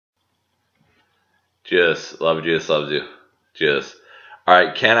Jesus, love Jesus loves you. Jesus. All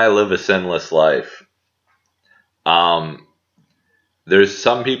right, can I live a sinless life? Um, there's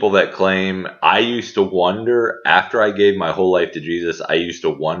some people that claim I used to wonder after I gave my whole life to Jesus, I used to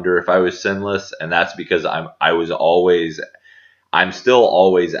wonder if I was sinless, and that's because I'm still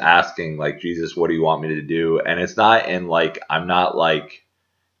always asking like Jesus, what do you want me to do? And it's not in like I'm not like,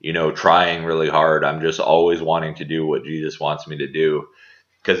 trying really hard. I'm just always wanting to do what Jesus wants me to do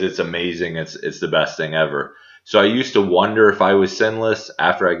because it's amazing. It's the best thing ever. So I used to wonder if I was sinless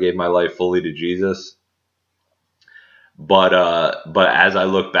after I gave my life fully to Jesus. But as I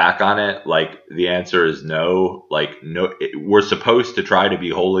look back on it, like the answer is no. Like no, we're supposed to try to be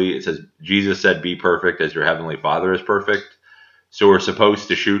holy. It says Jesus said, "Be perfect as your heavenly Father is perfect." So we're supposed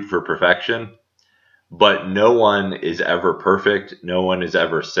to shoot for perfection. But no one is ever perfect. No one is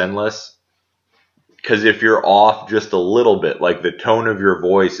ever sinless. Because if you're off just a little bit, like the tone of your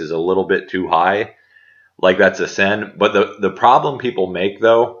voice is a little bit too high, like that's a sin. But the problem people make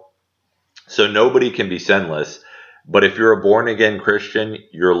though, so nobody can be sinless. But if you're a born again Christian,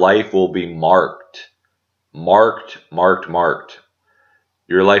 your life will be marked. Marked, marked, marked.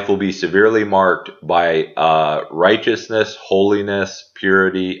 Your life will be severely marked by righteousness, holiness,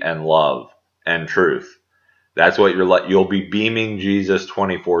 purity, and love and truth. That's what you'll be beaming Jesus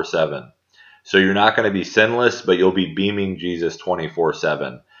 24/7. So you're not going to be sinless, but you'll be beaming Jesus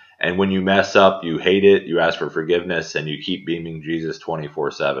 24/7. And when you mess up, you hate it, you ask for forgiveness, and you keep beaming Jesus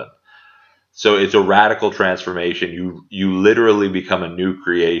 24/7. So it's a radical transformation. You literally become a new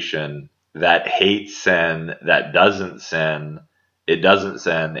creation that hates sin, that doesn't sin. It doesn't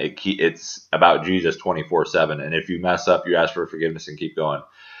sin. It's about Jesus 24/7. And if you mess up, you ask for forgiveness and keep going.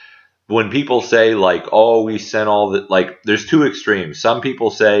 When people say like, oh, we sin all the, like, there's two extremes. Some people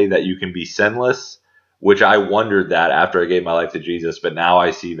say that you can be sinless, which I wondered that after I gave my life to Jesus, but now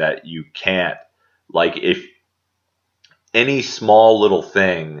I see that you can't. Like, if any small little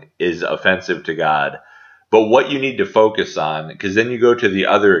thing is offensive to God, but what you need to focus on, because then you go to the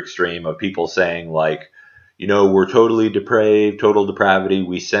other extreme of people saying like, we're totally depraved, total depravity.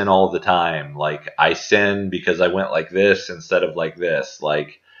 We sin all the time. Like, I sin because I went like this instead of like this.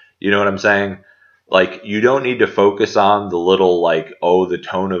 Like, you know what I'm saying? Like, you don't need to focus on the little, like, oh, the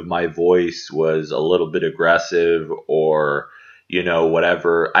tone of my voice was a little bit aggressive or,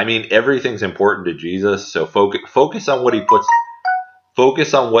 whatever. I mean, everything's important to Jesus. So focus on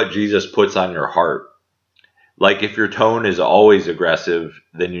focus on what Jesus puts on your heart. Like, if your tone is always aggressive,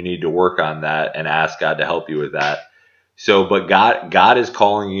 then you need to work on that and ask God to help you with that. So, but God is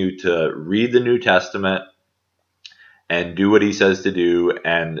calling you to read the New Testament and do what he says to do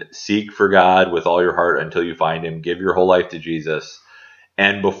and seek for God with all your heart until you find him. Give your whole life to Jesus.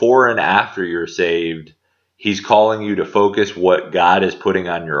 And before and after you're saved, he's calling you to focus what God is putting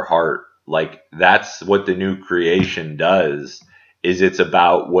on your heart. Like, that's what the new creation does, is it's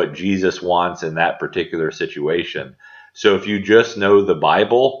about what Jesus wants in that particular situation. So if you just know the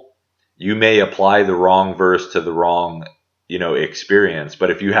Bible, you may apply the wrong verse to the wrong, experience.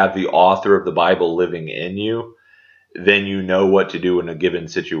 But if you have the author of the Bible living in you, then you know what to do in a given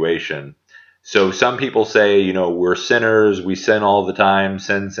situation. So some people say, we're sinners, we sin all the time,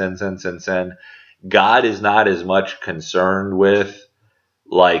 sin, sin, sin, sin, sin. God is not as much concerned with,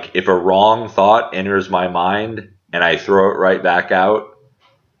 like, if a wrong thought enters my mind and I throw it right back out,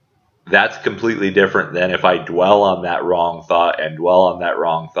 that's completely different than if I dwell on that wrong thought and dwell on that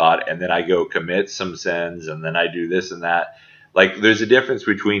wrong thought and then I go commit some sins and then I do this and that. Like, there's a difference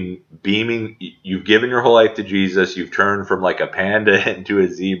between beaming, you've given your whole life to Jesus, you've turned from like a panda into a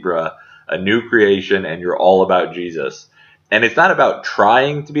zebra, a new creation, and you're all about Jesus. And it's not about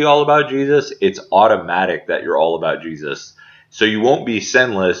trying to be all about Jesus, it's automatic that you're all about Jesus. So you won't be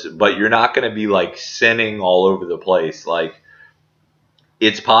sinless, but you're not going to be like sinning all over the place. Like,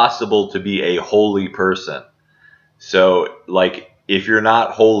 it's possible to be a holy person. So, like, if you're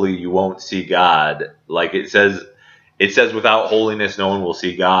not holy, you won't see God. Like it says without holiness, no one will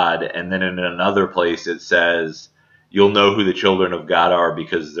see God. And then in another place, it says, you'll know who the children of God are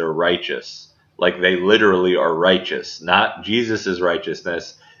because they're righteous. Like, they literally are righteous, not Jesus's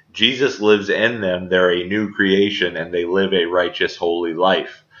righteousness. Jesus lives in them. They're a new creation and they live a righteous, holy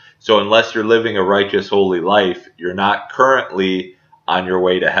life. So unless you're living a righteous, holy life, you're not currently on your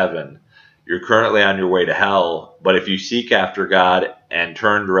way to heaven. You're currently on your way to hell. But if you seek after God and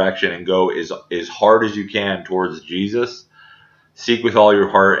turn direction and go as hard as you can towards Jesus, seek with all your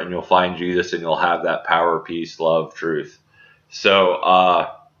heart and you'll find Jesus and you'll have that power, peace, love, truth. So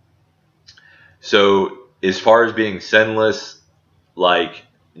as far as being sinless, like,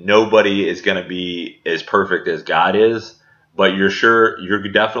 nobody is going to be as perfect as God is, but you're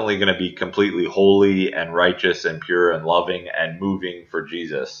definitely going to be completely holy and righteous and pure and loving and moving for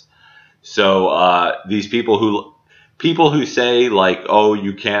Jesus. So these people who say like, oh,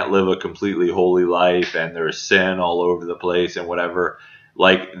 you can't live a completely holy life and there's sin all over the place and whatever,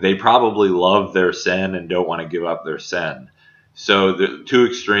 like they probably love their sin and don't want to give up their sin. So the two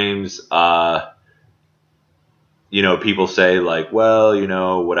extremes, people say like,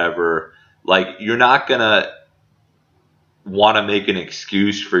 well, whatever, like you're not gonna want to make an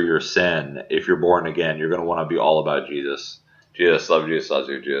excuse for your sin if you're born again. You're gonna want to be all about Jesus. Jesus, love Jesus, loves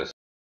you, Jesus.